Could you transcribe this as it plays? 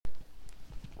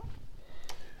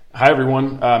Hi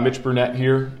everyone, Mitch Burnett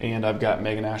here, and I've got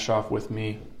Megan Ashoff with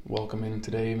me. Welcome in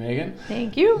today, Megan.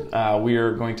 Thank you. We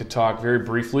are going to talk very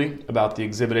briefly about the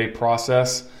Exhibit A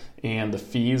process and the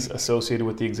fees associated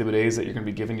with the Exhibit A's that you're going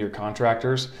to be giving to your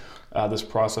contractors. This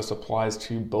process applies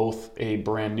to both a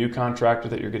brand new contractor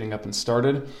that you're getting up and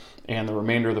started, and the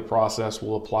remainder of the process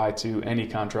will apply to any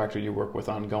contractor you work with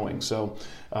ongoing. So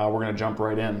we're going to jump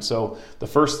right in. So the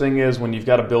first thing is, when you've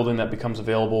got a building that becomes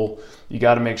available, you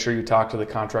got to make sure you talk to the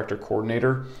contractor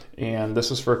coordinator. And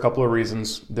this is for a couple of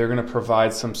reasons. They're going to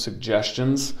provide some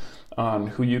suggestions on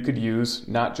who you could use,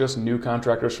 not just new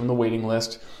contractors from the waiting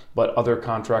list, but other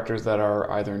contractors that are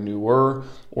either newer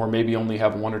or maybe only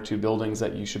have one or two buildings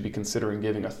that you should be considering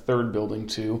giving a third building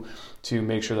to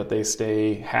make sure that they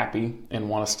stay happy and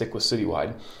want to stick with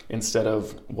Citywide. Instead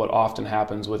of what often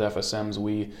happens with FSMs,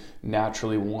 we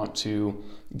naturally want to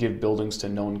give buildings to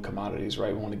known commodities,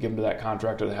 right? We want to give them to that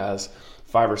contractor that has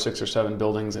 5 or 6 or 7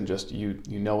 buildings and just you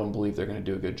know and believe they're going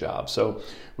to do a good job. So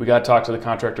we got to talk to the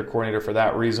contractor coordinator for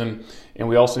that reason. And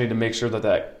we also need to make sure that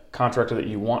that contractor that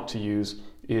you want to use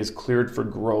is cleared for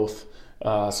growth,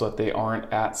 so that they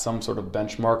aren't at some sort of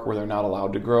benchmark where they're not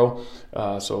allowed to grow.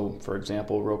 So for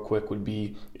example, real quick would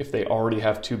be, if they already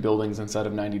have 2 buildings inside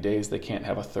of 90 days, they can't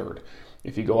have a third.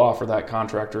 If you go offer that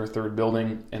contractor a third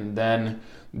building and then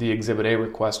the Exhibit A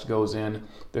request goes in,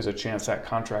 there's a chance that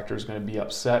contractor is going to be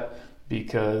upset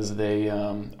because they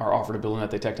are offered a building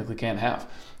that they technically can't have.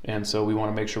 And so we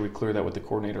want to make sure we clear that with the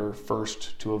coordinator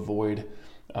first to avoid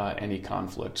any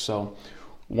conflict. So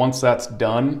once that's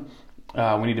done,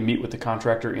 we need to meet with the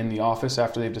contractor in the office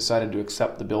after they've decided to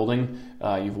accept the building.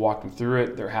 You've walked them through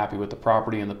it. They're happy with the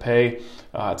property and the pay.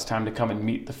 It's time to come and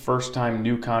meet the first time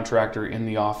new contractor in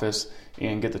the office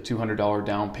and get the $200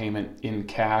 down payment in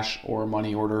cash or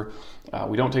money order.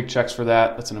 We don't take checks for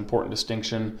that. That's an important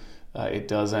distinction. It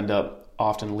does end up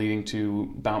often leading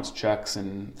to bounce checks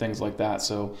and things like that.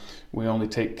 So we only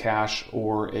take cash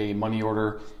or a money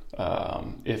order.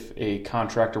 If a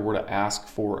contractor were to ask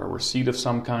for a receipt of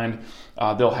some kind,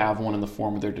 they'll have one in the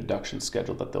form of their deduction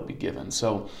schedule that they'll be given.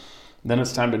 So then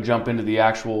it's time to jump into the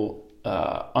actual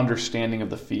understanding of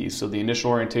the fees. So the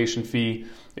initial orientation fee,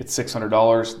 it's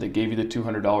 $600. They gave you the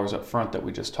 $200 up front that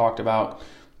we just talked about.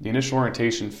 The initial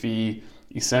orientation fee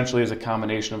essentially is a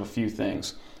combination of a few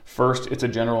things. First, it's a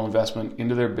general investment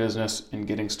into their business and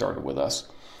getting started with us.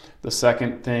 The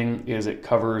second thing is it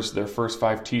covers their first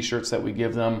 5 t-shirts that we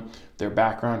give them, their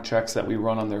background checks that we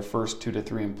run on their first 2 to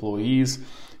 3 employees,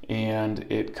 and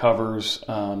it covers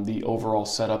the overall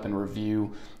setup and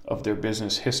review of their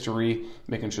business history,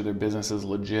 making sure their business is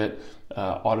legit,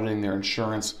 auditing their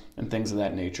insurance, and things of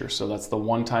that nature. So that's the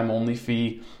one-time only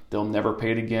fee. They'll never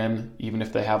pay it again. Even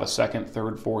if they have a second,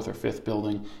 third, fourth, or fifth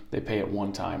building, they pay it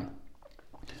one time.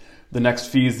 The next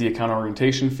fee is the account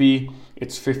orientation fee.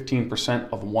 It's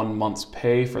 15% of 1 month's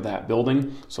pay for that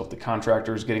building. So if the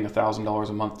contractor is getting $1,000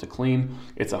 a month to clean,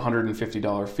 it's a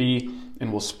 $150 fee,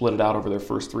 and we'll split it out over their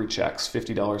first 3 checks,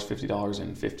 $50, $50,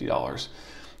 and $50.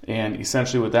 And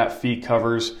essentially what that fee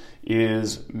covers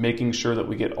is making sure that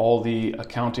we get all the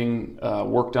accounting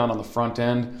work done on the front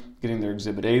end, getting their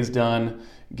Exhibit A's done,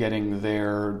 getting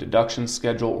their deduction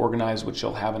schedule organized, which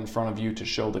you'll have in front of you to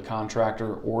show the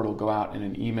contractor, or it'll go out in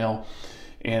an email.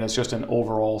 And it's just an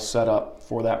overall setup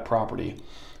for that property.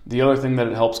 The other thing that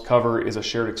it helps cover is a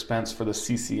shared expense for the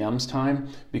CCMs time,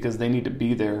 because they need to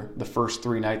be there the first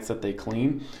 3 nights that they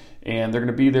clean. And they're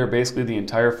going to be there basically the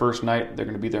entire first night. They're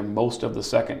going to be there most of the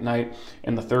second night,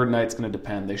 and the third night's going to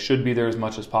depend. They should be there as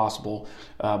much as possible,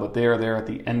 but they are there at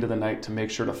the end of the night to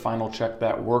make sure to final check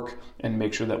that work and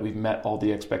make sure that we've met all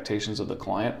the expectations of the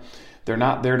client. They're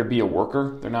not there to be a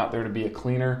worker. They're not there to be a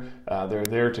cleaner. They're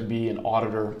there to be an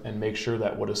auditor and make sure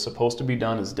that what is supposed to be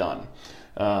done is done.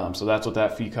 So that's what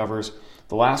that fee covers.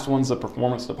 The last one's the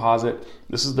performance deposit.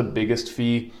 This is the biggest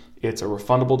fee. It's a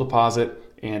refundable deposit,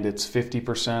 and it's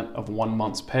 50% of 1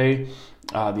 month's pay.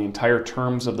 The entire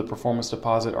terms of the performance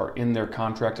deposit are in their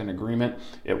contract and agreement.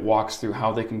 It walks through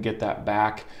how they can get that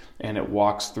back, and it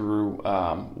walks through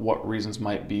what reasons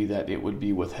might be that it would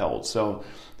be withheld. So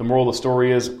the moral of the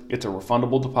story is, it's a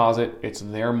refundable deposit, it's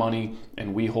their money,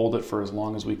 and we hold it for as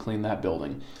long as we clean that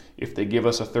building. If they give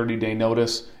us a 30-day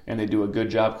notice and they do a good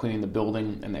job cleaning the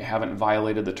building and they haven't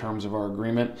violated the terms of our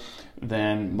agreement,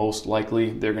 then most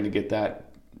likely they're going to get that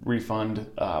refund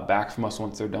back from us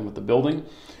once they're done with the building.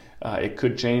 It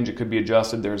could change, it could be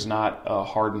adjusted. There's not a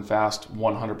hard and fast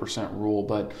 100% rule,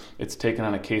 but it's taken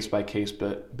on a case-by-case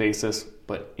basis.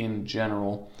 But in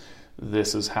general,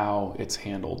 this is how it's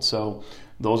handled. So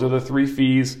those are the 3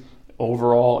 fees.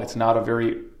 Overall, it's not a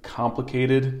very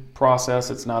complicated process.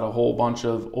 It's not a whole bunch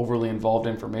of overly involved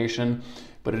information,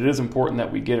 but it is important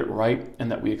that we get it right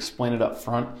and that we explain it up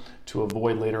front to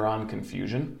avoid later on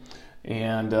confusion.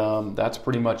 And that's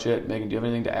pretty much it. Megan, do you have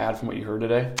anything to add from what you heard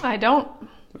today? I don't.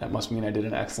 That must mean I did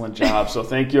an excellent job. So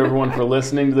thank you everyone for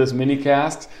listening to this mini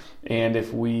cast. And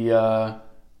if you have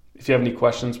any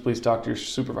questions, please talk to your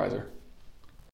supervisor.